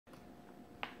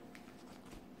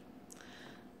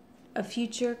A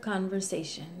future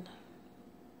conversation.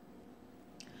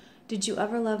 Did you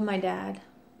ever love my dad?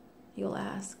 You'll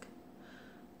ask.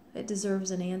 It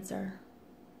deserves an answer.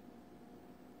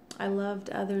 I loved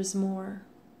others more,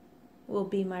 will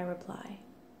be my reply.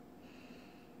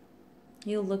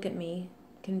 You'll look at me,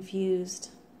 confused,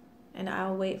 and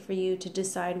I'll wait for you to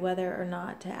decide whether or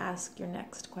not to ask your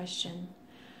next question.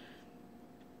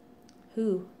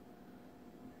 Who?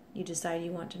 You decide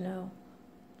you want to know.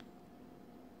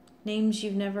 Names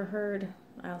you've never heard,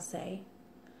 I'll say.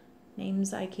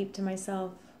 Names I keep to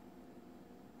myself.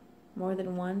 More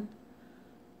than one?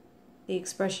 The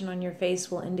expression on your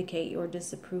face will indicate your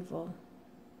disapproval.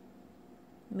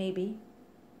 Maybe,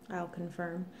 I'll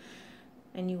confirm,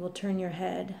 and you will turn your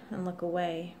head and look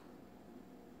away.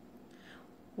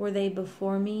 Were they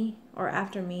before me or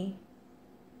after me?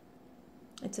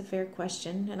 It's a fair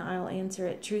question, and I'll answer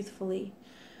it truthfully.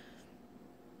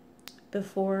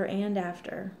 Before and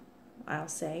after, I'll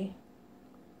say,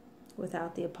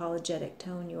 without the apologetic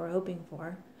tone you are hoping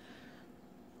for.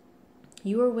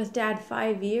 You were with Dad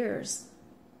 5 years,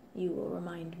 you will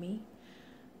remind me.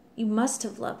 You must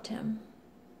have loved him.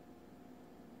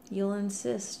 You'll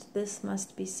insist this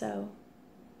must be so.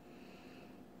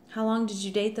 How long did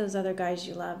you date those other guys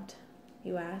you loved?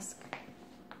 You ask.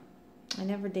 I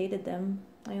never dated them.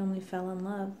 I only fell in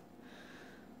love.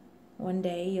 One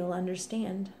day you'll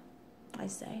understand, I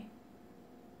say.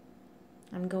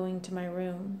 I'm going to my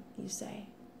room, you say.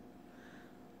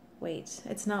 Wait,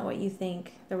 it's not what you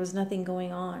think. There was nothing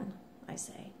going on, I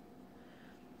say.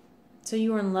 So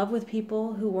you were in love with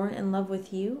people who weren't in love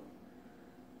with you?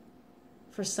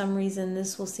 For some reason,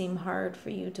 this will seem hard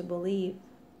for you to believe.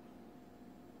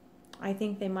 I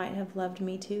think they might have loved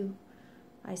me too,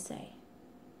 I say.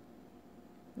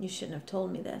 You shouldn't have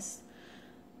told me this,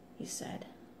 you said.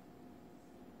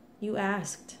 You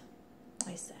asked,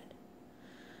 I said.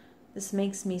 This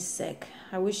makes me sick.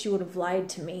 I wish you would have lied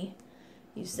to me,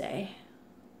 you say.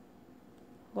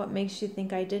 What makes you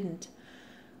think I didn't?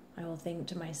 I will think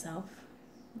to myself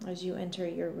as you enter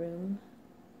your room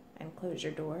and close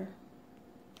your door.